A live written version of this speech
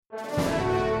Hi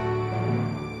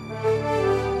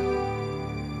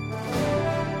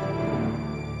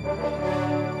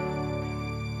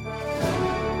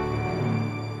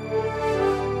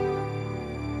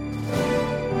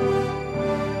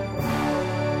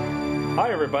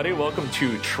everybody, welcome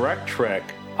to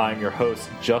Trek. I'm your host,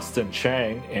 Justin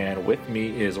Chang, and with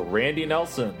me is Randy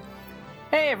Nelson.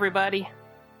 Hey everybody.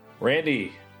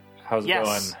 Randy, how's it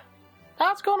going? Oh,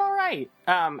 it's going all right.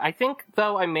 I think,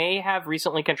 though, I may have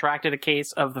recently contracted a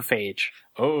case of the phage.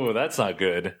 Oh, that's not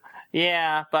good.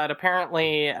 Yeah, but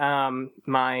apparently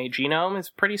my genome is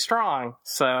pretty strong,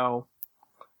 so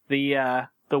the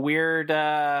weird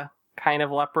kind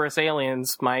of leprous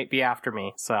aliens might be after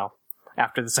me, so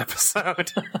after this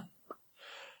episode.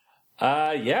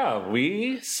 Yeah,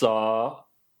 we saw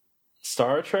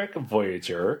Star Trek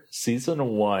Voyager, Season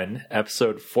 1,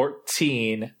 Episode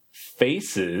 14,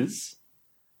 Faces.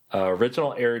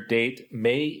 Original air date,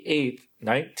 May 8th,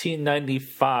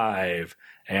 1995.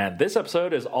 And this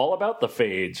episode is all about the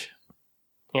phage.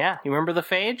 Yeah, you remember the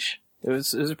phage? It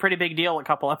was a pretty big deal a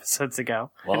couple episodes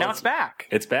ago. Well, and now it's back.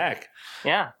 It's back.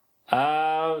 Yeah.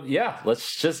 Yeah,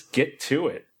 let's just get to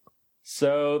it.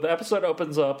 So the episode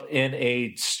opens up in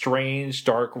a strange,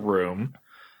 dark room.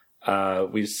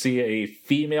 We see a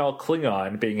female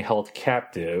Klingon being held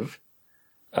captive.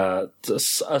 A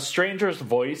stranger's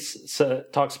voice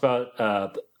talks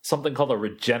about something called a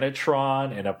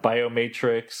regenitron and a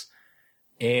biomatrix.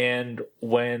 And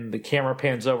when the camera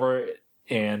pans over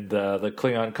and the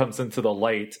Klingon comes into the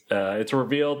light, it's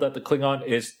revealed that the Klingon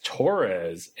is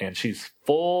Torres, and she's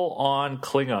full-on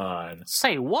Klingon.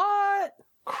 Say what?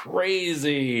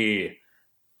 Crazy.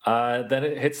 Then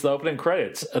it hits the opening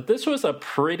credits. This was a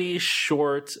pretty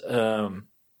short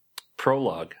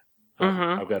prologue,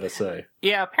 I've got to say.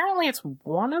 Yeah, apparently it's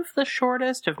one of the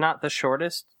shortest, if not the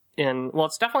shortest.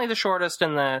 It's definitely the shortest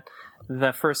in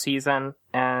the first season,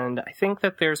 and I think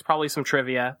that there's probably some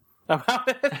trivia about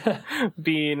it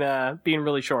being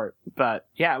really short. But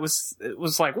yeah, it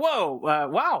was like, whoa,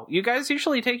 wow, you guys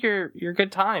usually take your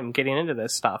good time getting into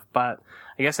this stuff, but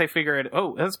I guess I figured,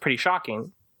 oh, that's pretty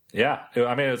shocking. Yeah,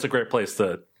 I mean, it's a great place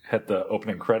to hit the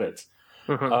opening credits.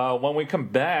 Mm-hmm. When we come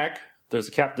back, there's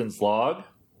a captain's log.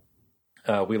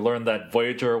 We learned that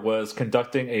Voyager was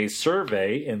conducting a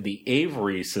survey in the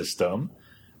Avery system,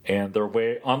 and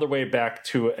they're on their way back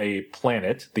to a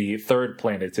planet, the third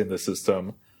planet in the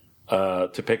system,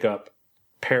 to pick up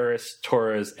Paris,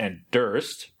 Torres, and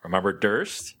Durst. Remember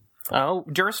Durst? Oh,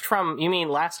 Durst from, you mean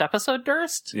last episode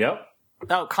Durst? Yep.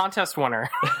 Oh, contest winner.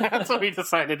 That's what we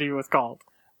decided he was called.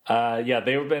 Yeah,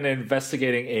 they've been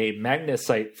investigating a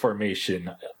magnesite formation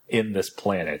in this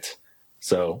planet.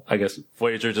 So I guess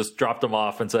Voyager just dropped them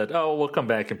off and said, oh, we'll come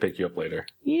back and pick you up later.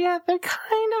 Yeah, they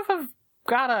kind of have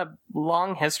got a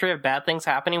long history of bad things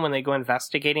happening when they go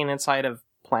investigating inside of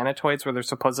planetoids where there's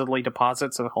supposedly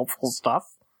deposits of helpful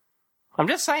stuff. I'm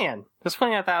just saying. Just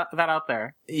putting that out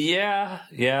there. Yeah,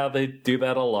 they do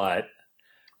that a lot.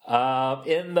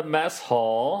 In the mess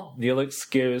hall, Neelix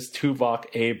gives Tuvok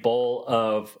a bowl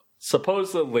of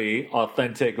supposedly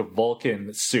authentic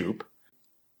Vulcan soup.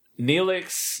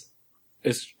 Neelix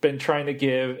has been trying to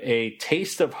give a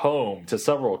taste of home to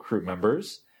several crew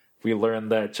members. We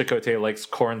learned that Chakotay likes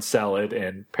corn salad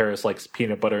and Paris likes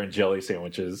peanut butter and jelly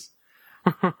sandwiches.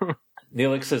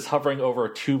 Neelix is hovering over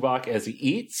Tuvok as he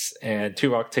eats, and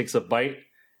Tuvok takes a bite,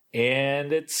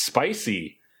 and it's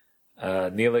spicy.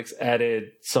 Neelix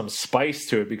added some spice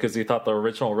to it because he thought the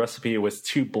original recipe was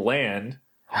too bland.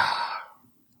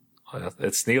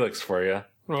 It's Neelix for you.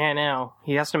 Yeah, I know.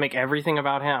 He has to make everything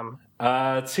about him.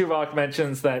 Tuvok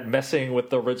mentions that messing with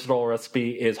the original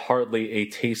recipe is hardly a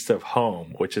taste of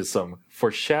home, which is some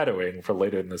foreshadowing for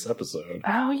later in this episode.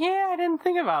 Oh, yeah, I didn't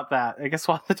think about that. I guess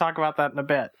we'll have to talk about that in a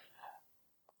bit.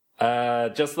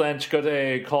 Just then,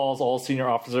 Chakotay calls all senior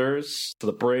officers to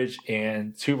the bridge,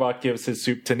 and Tuvok gives his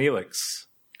soup to Neelix.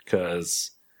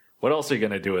 Because what else are you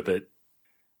going to do with it?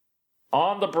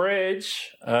 On the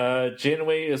bridge,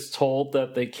 Janeway is told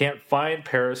that they can't find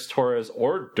Paris, Torres,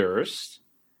 or Durst.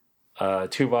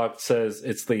 Tuvok says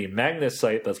it's the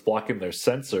magnesite that's blocking their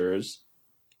sensors.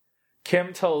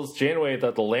 Kim tells Janeway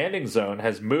that the landing zone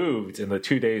has moved in the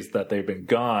 2 days that they've been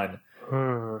gone.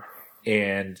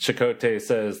 And Chakotay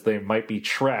says they might be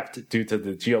trapped due to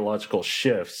the geological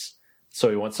shifts, so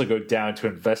he wants to go down to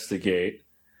investigate.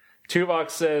 Tuvok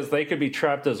says they could be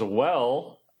trapped as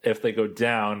well if they go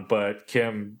down, but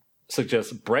Kim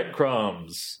suggests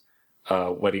breadcrumbs.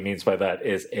 What he means by that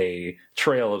is a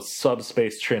trail of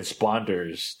subspace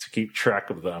transponders to keep track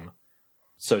of them.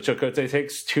 So Chakotay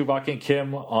takes Tuvok and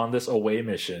Kim on this away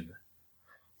mission.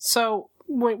 So,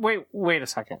 wait a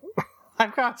second.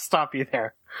 I've got to stop you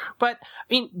there. But,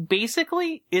 I mean,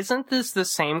 basically, isn't this the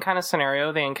same kind of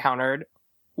scenario they encountered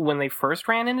when they first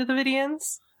ran into the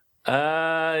Vidians?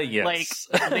 Yes.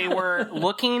 Like, they were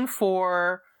looking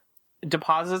for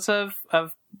deposits of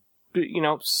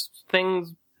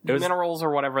things, minerals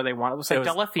or whatever they wanted. It was like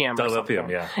dilithium or something. Dilithium,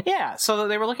 yeah. Yeah, so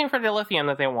they were looking for dilithium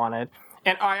that they wanted.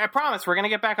 And I promise we're going to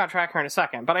get back on track here in a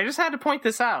second, but I just had to point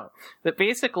this out. That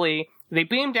basically, they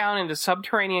beamed down into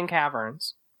subterranean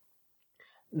caverns,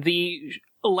 the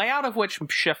layout of which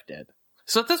shifted.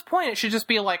 So at this point, it should just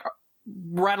be like,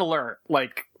 red alert,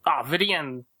 like,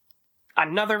 Vidian,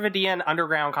 another Vidian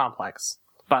underground complex.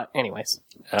 But anyways.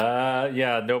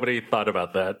 Yeah, nobody thought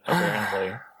about that,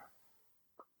 apparently.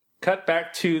 Cut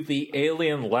back to the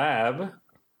alien lab.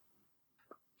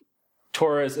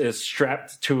 Torres is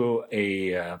strapped to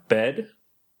a bed.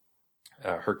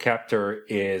 Her captor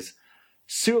is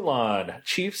Sulan,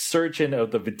 chief surgeon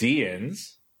of the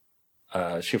Vidians.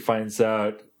 She finds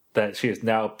out that she is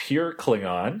now pure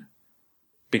Klingon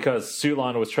because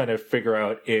Sulan was trying to figure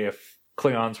out if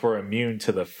Klingons were immune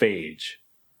to the phage.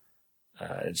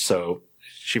 And so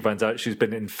she finds out she's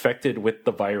been infected with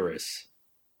the virus.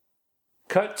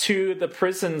 Cut to the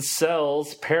prison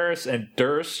cells. Paris and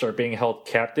Durst are being held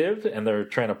captive, and they're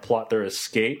trying to plot their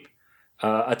escape.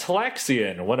 A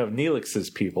Talaxian, one of Neelix's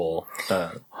people.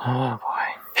 Oh,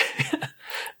 boy.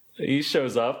 He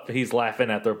shows up. He's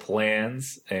laughing at their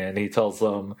plans, and he tells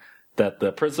them that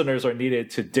the prisoners are needed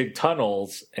to dig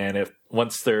tunnels, and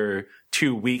once they're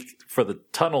too weak for the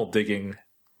tunnel digging,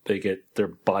 they get their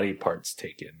body parts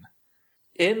taken.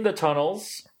 In the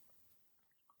tunnels,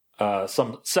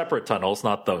 some separate tunnels,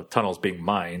 not the tunnels being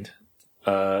mined.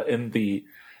 In the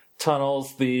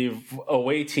tunnels, the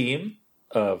away team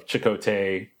of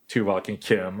Chakotay, Tuvok, and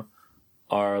Kim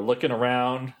are looking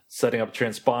around, setting up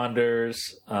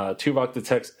transponders. Tuvok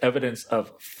detects evidence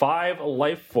of 5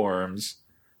 life forms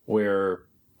where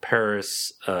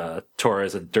Paris,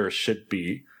 Torres, and Durst should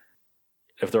be.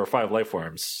 If there are 5 life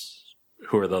forms,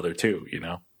 who are the other 2, you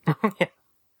know? Yeah.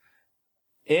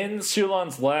 In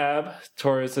Sulan's lab,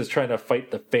 Torres is trying to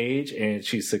fight the phage, and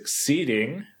she's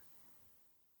succeeding.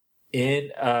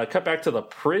 Cut back to the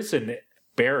prison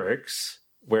barracks,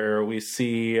 where we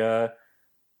see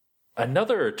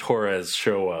another Torres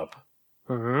show up.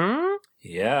 Mm-hmm.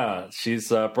 Yeah, she's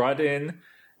brought in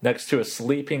next to a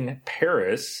sleeping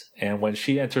Paris, and when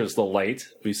she enters the light,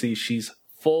 we see she's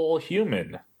full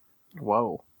human.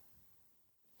 Whoa.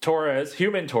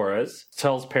 Human Torres,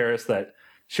 tells Paris that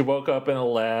she woke up in a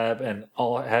lab and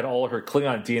had all her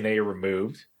Klingon DNA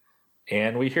removed.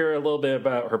 And we hear a little bit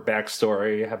about her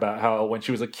backstory, about how when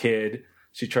she was a kid,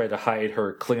 she tried to hide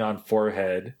her Klingon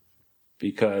forehead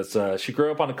because she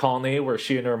grew up on a colony where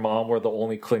she and her mom were the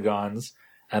only Klingons.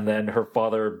 And then her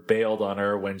father bailed on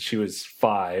her when she was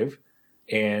 5.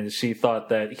 And she thought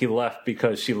that he left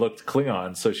because she looked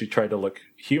Klingon, so she tried to look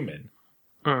human.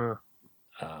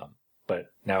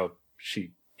 But now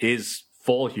she is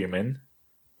full human,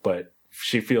 but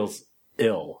she feels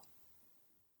ill.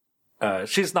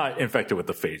 She's not infected with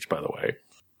the phage, by the way.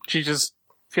 She just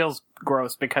feels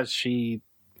gross because she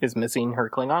is missing her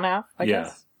Klingon half, I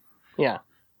guess? Yeah.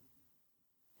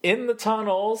 In the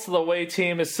tunnels, the away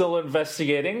team is still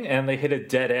investigating, and they hit a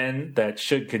dead end that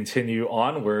should continue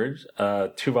onward.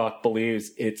 Tuvok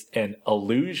believes it's an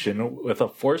illusion with a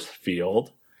force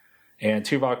field, and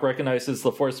Tuvok recognizes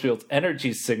the force field's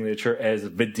energy signature as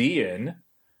Vidian.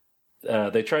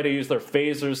 They try to use their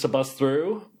phasers to bust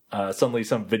through. Suddenly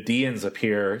some Vidians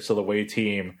appear, so the away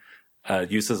team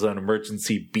uses an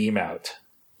emergency beam out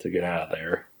to get out of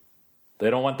there.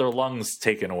 They don't want their lungs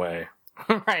taken away.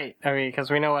 Right. I mean,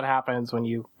 because we know what happens when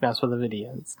you mess with the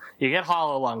Vidians. You get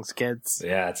hollow lungs, kids.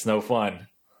 Yeah, it's no fun.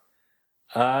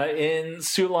 In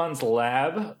Sulan's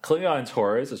lab, Klingon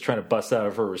Torres is trying to bust out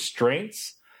of her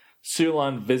restraints.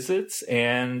 Sulan visits,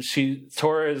 and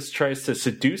Torres tries to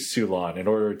seduce Sulan in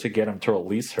order to get him to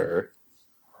release her.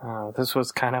 Oh, this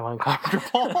was kind of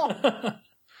uncomfortable.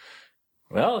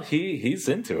 Well, he's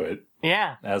into it.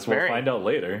 Yeah. As we'll find out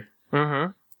later.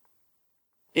 Mm-hmm.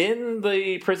 In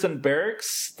the prison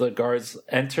barracks, the guards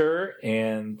enter,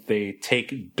 and they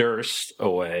take Durst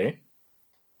away.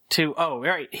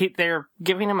 Right. They're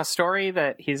giving him a story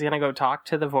that he's going to go talk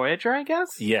to the Voyager, I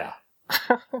guess? Yeah.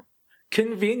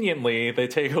 Conveniently, they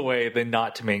take away the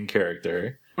not main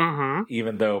character. Mm-hmm.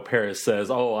 Even though Paris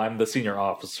says, I'm the senior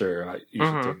officer, you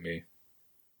should take me.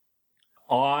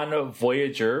 On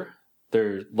Voyager,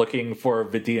 they're looking for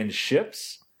Vidian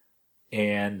ships.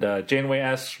 And Janeway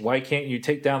asks, why can't you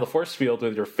take down the force field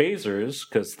with your phasers?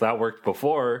 Because that worked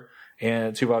before.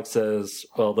 And Tuvok says,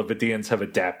 well, the Vidians have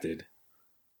adapted.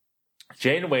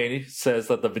 Janeway says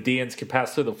that the Vidians can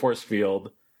pass through the force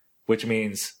field which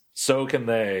means so can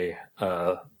they,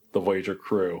 the Voyager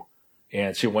crew.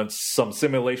 And she wants some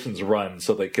simulations run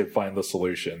so they could find the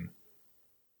solution.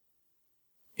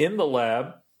 In the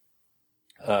lab,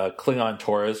 Klingon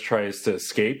Torres tries to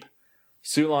escape.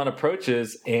 Sulan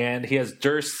approaches, and he has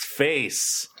Durst's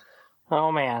face.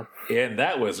 Oh, man. And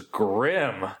that was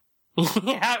grim.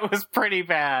 Yeah, it was pretty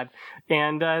bad.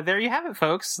 And there you have it,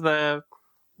 folks. The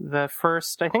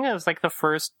first, I think it was like the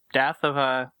first death of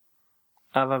a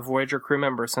Voyager crew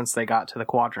member since they got to the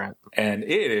quadrant. And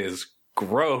it is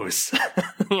gross.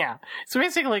 Yeah. So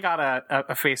basically got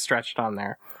a face stretched on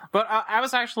there. But I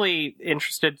was actually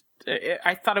interested.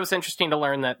 I thought it was interesting to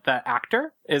learn that the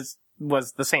actor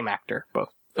was the same actor,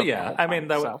 both. Yeah, I mean,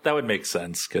 that would make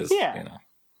sense, because,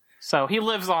 So he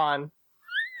lives on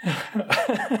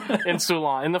in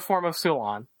Sulan, in the form of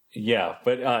Sulan. Yeah,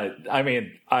 but, I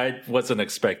mean, I wasn't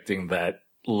expecting that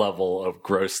level of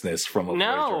grossness from a Voyager.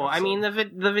 No, I mean, the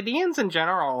Vidians in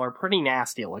general are pretty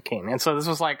nasty looking, and so this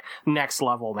was like next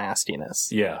level nastiness.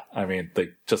 Yeah, I mean, they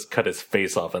just cut his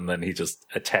face off and then he just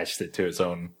attached it to his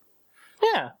own.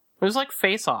 Yeah, it was like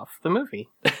Face Off, the movie.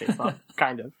 Face Off,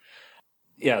 kind of.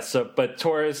 Yeah, but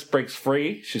Torres breaks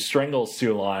free. She strangles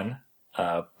Sulan,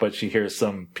 but she hears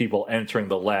some people entering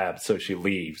the lab, so she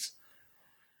leaves.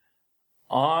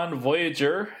 On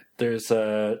Voyager, there's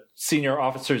a senior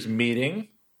officers meeting.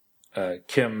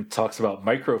 Kim talks about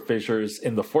microfissures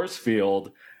in the force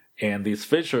field, and these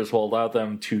fissures will allow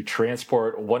them to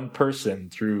transport one person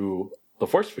through the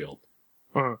force field.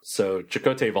 Mm-hmm. So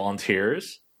Chakotay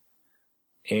volunteers,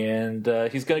 and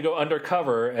he's going to go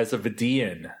undercover as a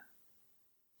Vidian.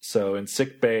 So in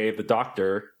sickbay, the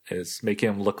doctor is making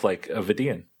him look like a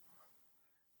Vidian.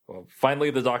 Well, finally,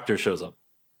 the doctor shows up.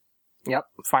 Yep,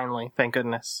 finally. Thank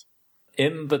goodness.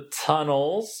 In the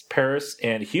tunnels, Paris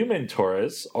and human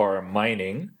Torres are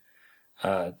mining.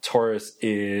 Torres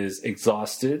is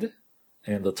exhausted,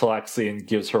 and the Talaxian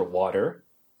gives her water.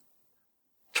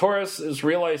 Torres is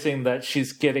realizing that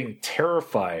she's getting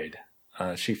terrified.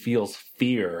 She feels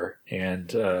fear,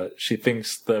 and she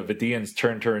thinks the Vidians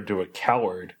turned her into a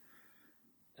coward.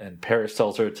 And Paris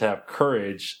tells her to have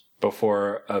courage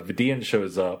before a Vidian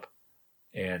shows up,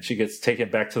 and she gets taken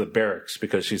back to the barracks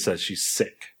because she says she's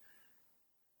sick.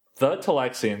 The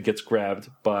Talaxian gets grabbed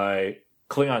by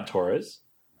Klingon Torres,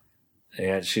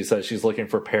 and she says she's looking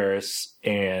for Paris,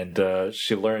 and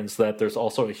she learns that there's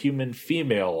also a human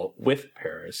female with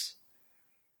Paris.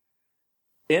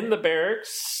 In the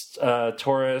barracks, human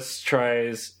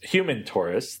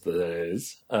Torres,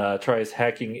 tries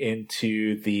hacking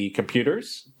into the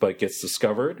computers, but gets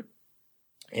discovered,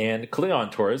 and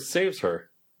Klingon Torres saves her.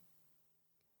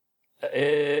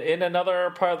 In another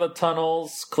part of the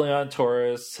tunnels, Klingon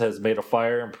Torres has made a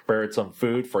fire and prepared some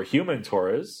food for human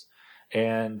Torres,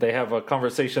 and they have a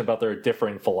conversation about their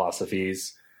differing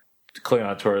philosophies.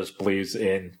 Klingon Torres believes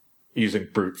in using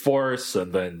brute force,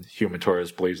 and then human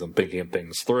Torres believes in thinking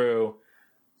things through.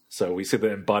 So we see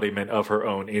the embodiment of her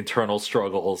own internal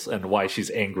struggles and why she's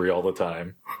angry all the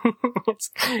time.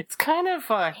 It's kind of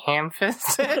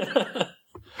ham-fisted.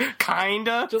 Kind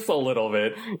of. Just a little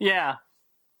bit. Yeah.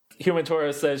 Human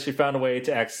Torres says she found a way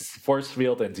to access the force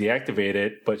field and deactivate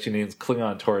it, but she needs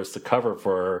Klingon Torres to cover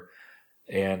for her.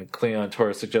 And Klingon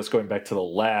Torres suggests going back to the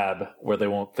lab where the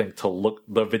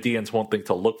Vidians won't think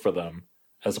to look for them,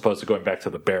 as opposed to going back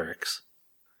to the barracks.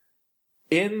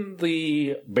 In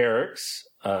the barracks,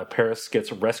 Paris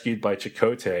gets rescued by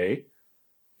Chakotay,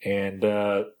 and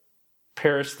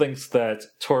Paris thinks that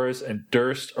Torres and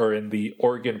Durst are in the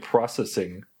organ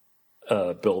processing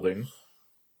building.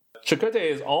 Chakotay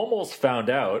is almost found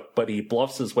out, but he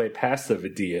bluffs his way past the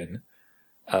Vidian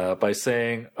by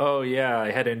saying, "Oh yeah, I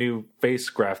had a new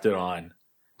face grafted on."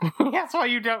 That's why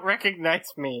you don't recognize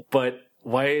me. But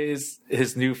why is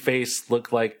his new face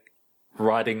look like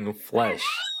rotting flesh?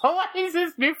 Why does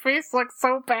his new face look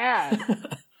so bad?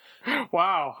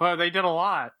 Wow, they did a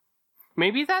lot.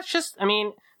 Maybe that's just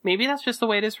the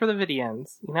way it is for the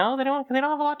Vidians. You know, they don't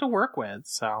have a lot to work with,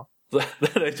 so.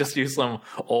 They just use some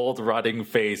old rotting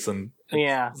face, and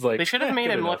like, they should have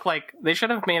made it look like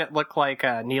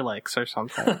Neelix or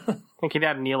something. I think he'd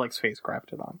had Neelix face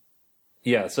grafted on.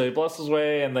 Yeah, so he bluffs his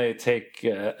way, and they take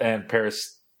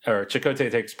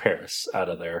Chakotay takes Paris out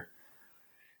of there.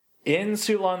 In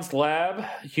Sulan's lab,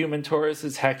 human Torres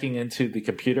is hacking into the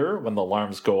computer when the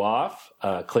alarms go off.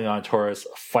 Klingon Torres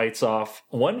fights off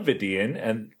one Vidian,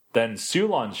 and then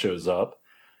Sulan shows up.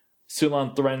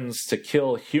 Sulan threatens to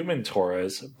kill human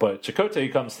Torres, but Chakotay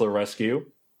comes to the rescue.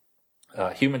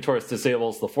 Human Torres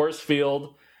disables the force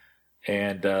field,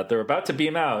 and they're about to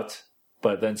beam out,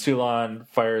 but then Sulan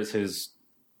fires his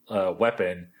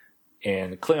weapon,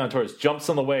 and Klingon Taurus jumps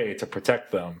in the way to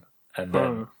protect them, and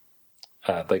then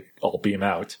they all beam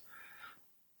out.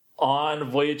 On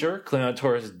Voyager, Klingon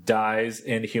Taurus dies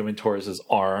in Human Taurus's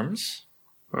arms.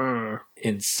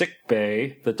 In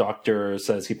sickbay, the doctor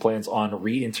says he plans on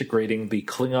reintegrating the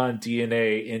Klingon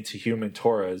DNA into Human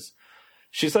Taurus.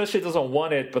 She says she doesn't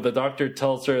want it, but the doctor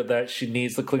tells her that she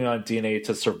needs the Klingon DNA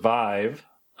to survive.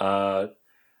 Chakotay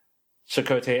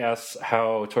asks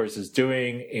how Taurus is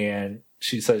doing, and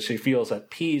she says she feels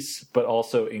at peace, but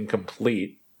also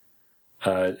incomplete.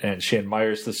 And she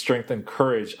admires the strength and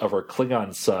courage of her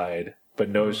Klingon side, but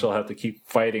knows she'll have to keep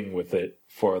fighting with it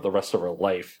for the rest of her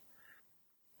life.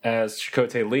 As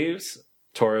Chakotay leaves,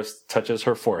 Taurus touches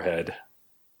her forehead.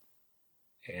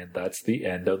 And that's the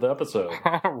end of the episode.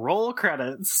 Roll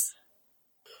credits.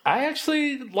 I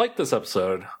actually like this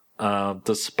episode,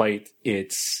 despite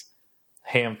its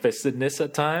ham-fistedness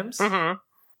at times. Mm-hmm.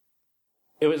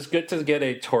 It was good to get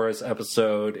a Taurus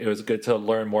episode. It was good to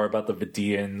learn more about the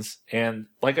Vidians. And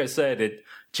like I said, it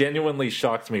genuinely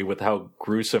shocked me with how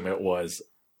gruesome it was.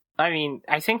 I mean,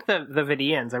 I think the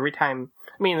Vidians, every time...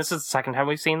 I mean, this is the second time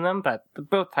we've seen them, but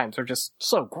both times are just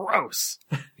so gross.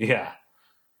 Yeah.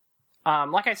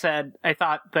 Like I said, I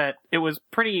thought that it was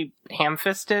pretty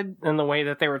ham-fisted in the way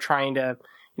that they were trying to,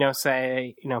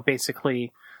 say,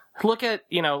 basically, look at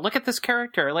this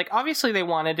character. Like, obviously they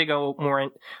wanted to go more in...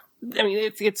 I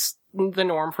mean, it's the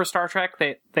norm for Star Trek.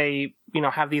 They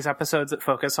have these episodes that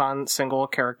focus on single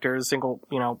characters,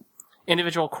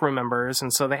 individual crew members,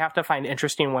 and so they have to find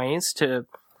interesting ways to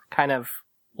kind of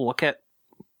look at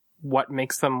what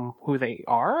makes them who they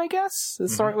are, I guess,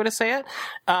 is the right way to say it.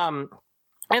 And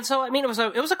so, I mean, it was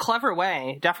a clever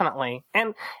way, definitely.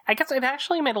 And I guess it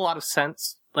actually made a lot of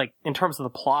sense, like, in terms of the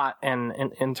plot and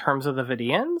in terms of the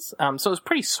Vidians. So it was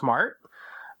pretty smart.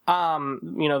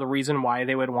 The reason why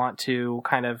they would want to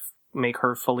kind of make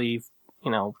her fully,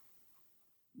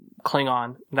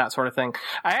 Klingon, that sort of thing.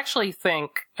 I actually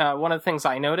think, one of the things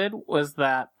I noted was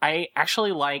that I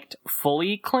actually liked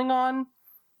fully Klingon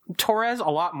Torres a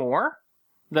lot more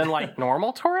than, like,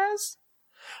 normal Torres.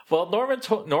 Well,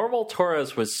 normal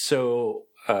Torres was so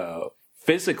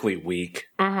physically weak.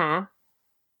 Mm-hmm.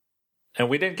 And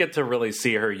we didn't get to really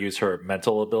see her use her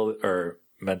mental ability or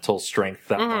mental strength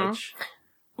that much.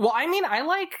 Well, I mean,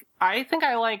 I think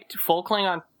I liked full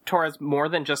Klingon Torres more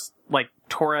than just, like,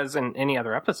 Torres in any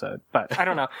other episode. But I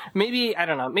don't know. Maybe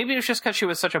it was just because she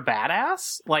was such a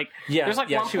badass. Like, there's, like,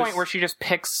 one point where she just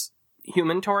picks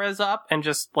Human Torres up and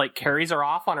just, like, carries her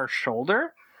off on her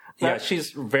shoulder. Yeah,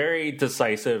 she's very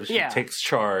decisive. She takes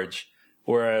charge.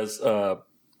 Whereas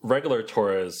regular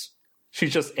Torres,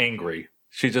 she's just angry.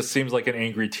 She just seems like an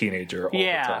angry teenager all the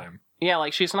time. Yeah,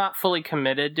 like, she's not fully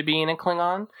committed to being a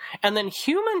Klingon. And then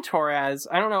Human Torres,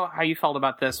 I don't know how you felt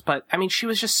about this, but, I mean, she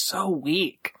was just so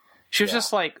weak. She was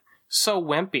just, like, so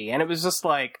wimpy. And it was just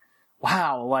like,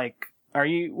 wow, like,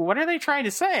 what are they trying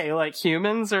to say? Like,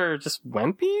 humans are just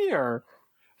wimpy, or...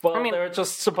 Well, I mean, they're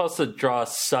just supposed to draw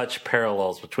such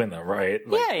parallels between them, right?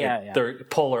 Like, yeah. They're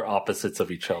polar opposites of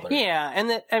each other. Yeah,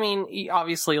 and that, I mean,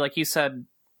 obviously, like you said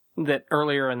that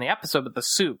earlier in the episode with the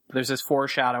soup, there's this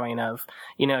foreshadowing of,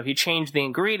 if you change the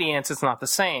ingredients, it's not the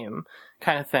same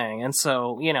kind of thing. And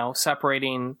so,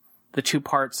 separating the two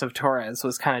parts of Torres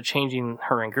was kind of changing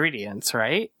her ingredients,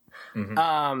 right?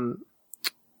 Mm-hmm.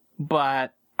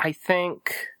 But I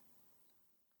think,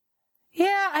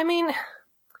 I mean...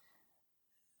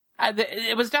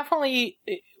 it was definitely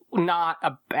not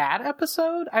a bad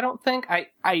episode, I don't think.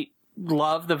 I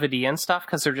love the Vidian stuff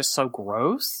because they're just so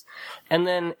gross. And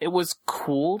then it was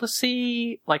cool to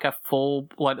see, like, a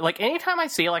full-blood... Like, anytime I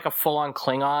see, like, a full-on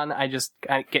Klingon, I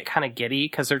get kind of giddy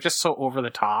because they're just so over the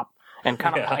top and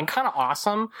kind of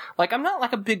awesome. Like, I'm not,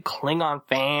 like, a big Klingon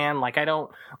fan. Like, I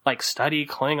don't, like, study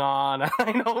Klingon.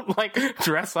 I don't, like,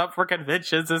 dress up for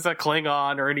conventions as a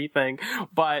Klingon or anything.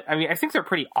 But, I mean, I think they're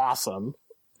pretty awesome.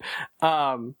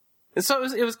 So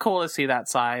it was cool to see that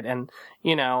side, and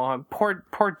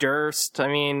poor Durst. I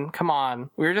mean, come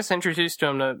on, we were just introduced to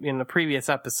him in the previous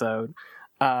episode,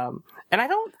 and I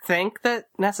don't think that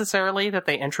necessarily that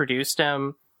they introduced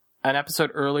him an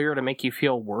episode earlier to make you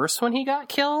feel worse when he got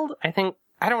killed. I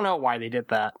don't know why they did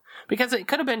that, because it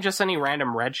could have been just any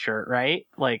random red shirt, right?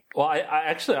 Like, well,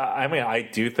 I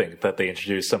do think that they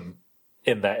introduced him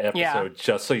in that episode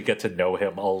just so you get to know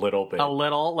him a little bit.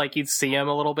 Like, you'd see him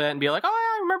a little bit and be like, oh,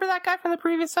 I remember that guy from the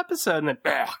previous episode, and then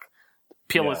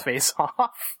peel his face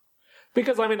off.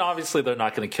 Because, I mean, obviously they're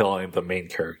not going to kill any of the main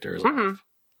characters. Mm-hmm.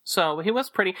 So he was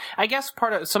pretty... I guess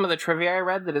part of some of the trivia I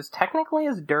read that is technically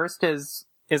Durst is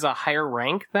a higher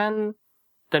rank than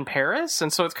Paris,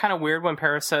 and so it's kind of weird when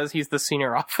Paris says he's the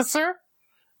senior officer.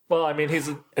 Well, I mean, he's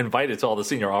invited to all the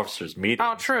senior officers' meetings.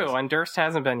 Oh, true. And Durst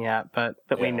hasn't been yet, but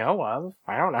that we know of.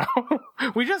 I don't know.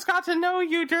 We just got to know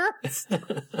you, Durst.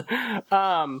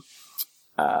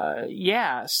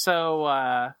 Yeah.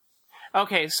 So,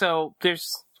 okay. So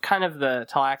there's kind of the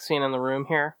Talaxian in the room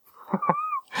here,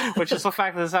 which is the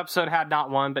fact that this episode had not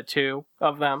one but two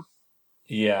of them.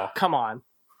 Yeah. Come on.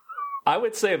 I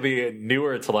would say the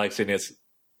newer Talaxian is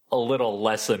a little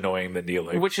less annoying than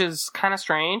Neelix. Which is kind of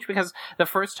strange because the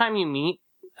first time you meet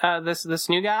this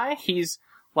new guy, he's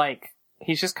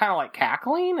just kind of like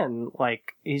cackling and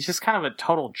like he's just kind of a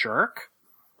total jerk.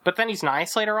 But then he's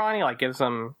nice later on. He like gives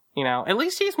him, at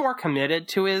least he's more committed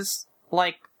to his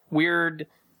like weird.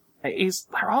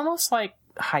 They're almost like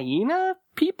hyena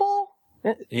people.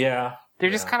 Yeah, they're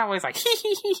just kind of always like he.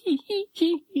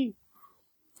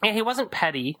 Yeah, he wasn't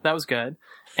petty. That was good,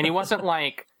 and he wasn't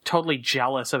like totally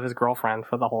jealous of his girlfriend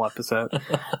for the whole episode.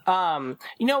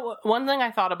 One thing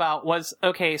I thought about was,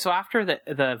 okay, so after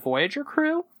the Voyager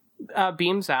crew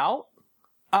beams out,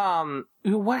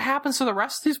 what happens to the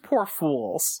rest of these poor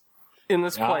fools in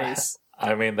this place?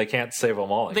 I mean, they can't save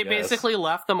them all, I They guess. basically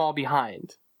left them all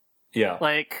behind. Yeah.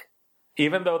 Like,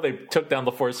 even though they took down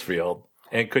the force field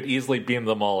and could easily beam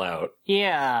them all out.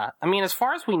 Yeah. I mean, as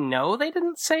far as we know, they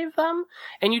didn't save them.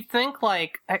 And you'd think,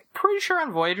 like, I'm pretty sure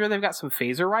on Voyager they've got some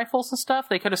phaser rifles and stuff.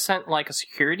 They could have sent, like, a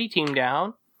security team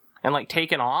down and, like,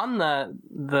 taken on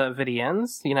the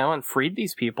Vidians, and freed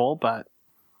these people, but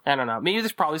I don't know. Maybe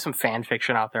there's probably some fan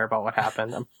fiction out there about what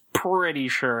happened. I'm pretty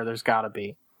sure there's gotta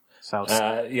be. So,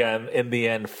 in the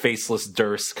end, Faceless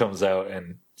Durst comes out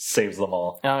and saves them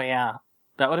all. Oh, yeah.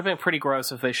 That would have been pretty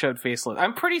gross if they showed Faceless.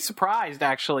 I'm pretty surprised,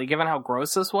 actually, given how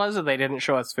gross this was, that they didn't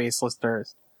show us Faceless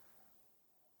Durst.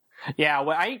 Yeah,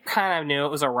 well, I kind of knew it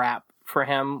was a wrap for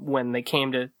him when they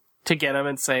came to get him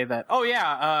and say that, oh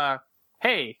yeah,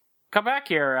 hey, come back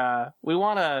here,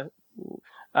 you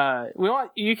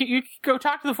can go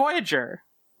talk to the Voyager.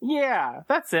 Yeah,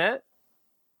 that's it.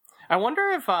 I wonder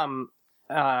if,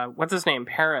 what's his name,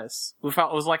 Paris,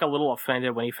 was like a little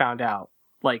offended when he found out.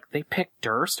 Like, they picked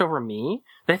Durst over me?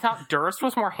 They thought Durst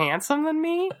was more handsome than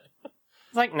me?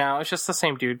 It's like, no, it's just the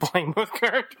same dude playing both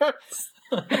characters.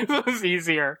 It was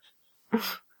easier.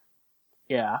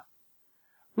 Yeah.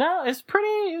 No, it was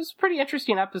a pretty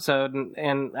interesting episode,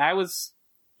 and I was,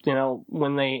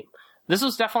 this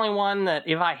was definitely one that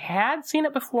if I had seen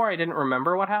it before, I didn't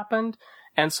remember what happened,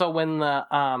 and so when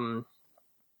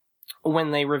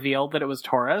they revealed that it was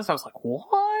Torres, I was like,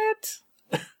 what?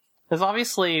 Because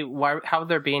obviously, how would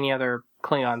there be any other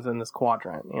Klingons in this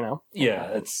quadrant, Yeah,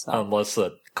 it's unless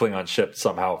the Klingon ship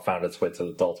somehow found its way to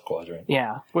the Delta Quadrant.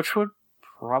 Yeah, which would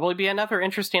probably be an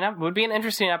interesting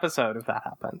episode if that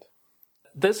happened.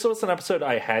 This was an episode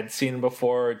I had seen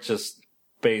before, just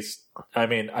based. I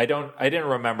mean, I didn't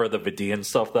remember the Vidian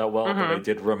stuff that well, but I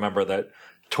did remember that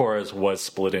Torres was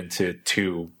split into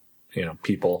two,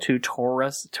 people. Two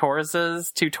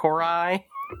Tauruses, two Tauri.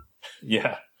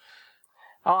 Yeah.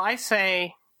 Oh, I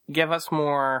say give us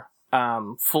more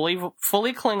fully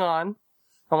Klingon.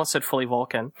 Almost said fully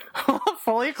Vulcan.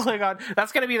 Fully Klingon.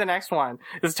 That's going to be the next one.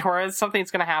 Is Torres,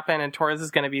 something's going to happen, and Torres is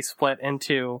going to be split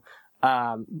into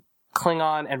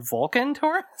Klingon and Vulcan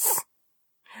Torres.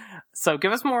 So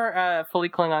give us more fully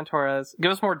Klingon Torres. Give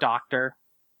us more Doctor.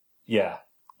 Yeah.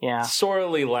 Yeah.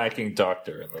 Sorely lacking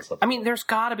Doctor in this episode. I mean, there's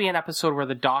got to be an episode where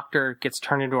the Doctor gets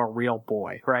turned into a real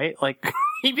boy, right? Like,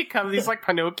 he's like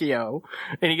Pinocchio,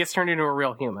 and he gets turned into a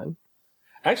real human.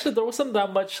 Actually, there wasn't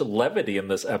that much levity in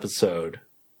this episode,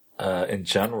 in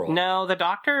general. No, the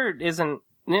Doctor isn't...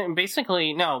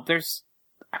 Basically, no,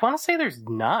 I want to say there's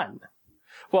none.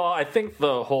 Well, I think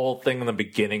the whole thing in the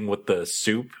beginning with the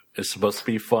soup is supposed to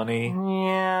be funny.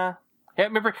 Yeah. Yeah,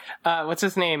 remember, what's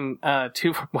his name?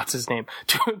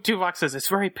 Tuvok says, it's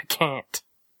very piquant.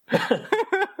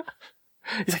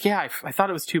 He's like, yeah, I thought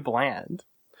it was too bland.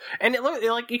 And it looked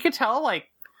like, you could tell, like,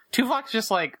 Tuvok's just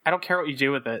like, I don't care what you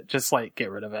do with it, just, like, get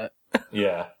rid of it.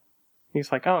 Yeah. He's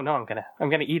like, oh, no, I'm gonna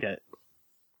eat it.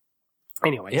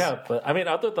 Anyways. Yeah, but, I mean,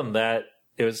 other than that,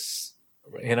 it was,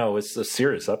 it's a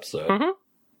serious episode. Mm-hmm.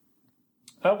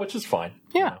 Which is fine.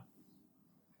 Yeah.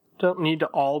 Don't need to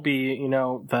all be,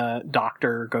 the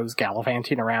Doctor goes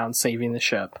gallivanting around saving the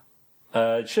ship.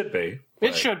 It should be.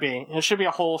 It should be. It should be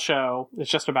a whole show. It's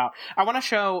just about... I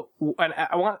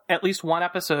want at least one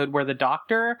episode where the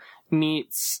Doctor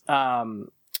meets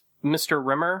Mr.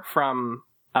 Rimmer from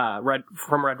Red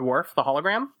Dwarf, the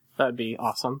hologram. That would be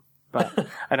awesome. But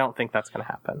I don't think that's going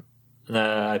to happen.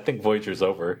 I think Voyager's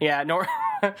over. Yeah,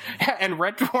 and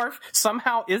Red Dwarf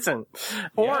somehow isn't.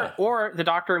 Or the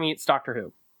Doctor meets Doctor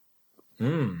Who.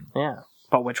 Yeah.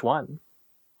 But which one?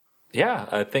 Yeah,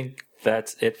 I think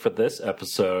that's it for this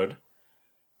episode.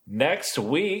 Next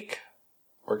week,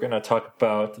 we're going to talk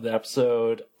about the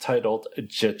episode titled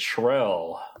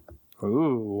Jetrel.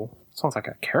 Ooh, sounds like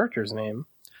a character's name.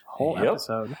 Whole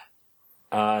episode.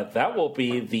 That will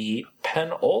be the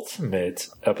penultimate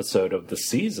episode of the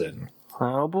season.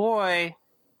 Oh boy.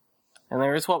 And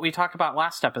there's what we talked about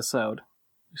last episode.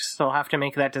 We still have to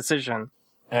make that decision.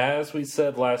 As we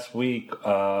said last week,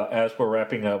 as we're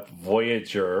wrapping up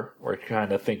Voyager, we're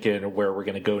kind of thinking where we're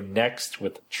going to go next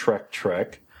with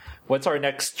Trek. What's our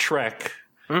next Trek?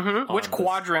 Mm-hmm. Which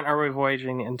quadrant are we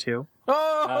voyaging into?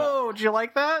 Oh, did you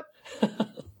like that?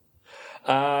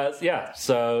 Yeah,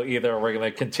 so either we're going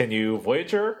to continue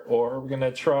Voyager or we're going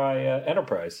to try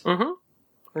Enterprise. Mm-hmm.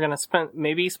 We're going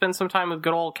to spend some time with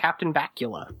good old Captain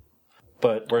Bakula.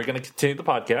 But we're going to continue the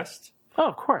podcast. Oh,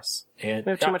 of course. And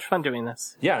we have too much fun doing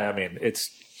this. Yeah, I mean,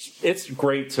 it's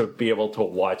great to be able to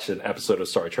watch an episode of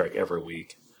Star Trek every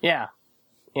week. Yeah.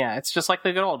 Yeah, it's just like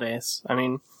the good old days. I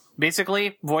mean,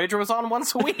 basically, Voyager was on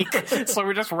once a week. So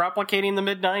we're just replicating the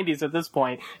mid-90s at this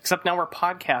point. Except now we're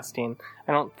podcasting.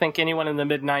 I don't think anyone in the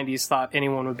mid-90s thought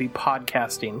anyone would be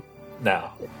podcasting.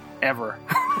 No. Ever.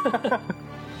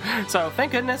 So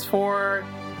thank goodness for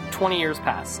 20 years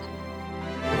past.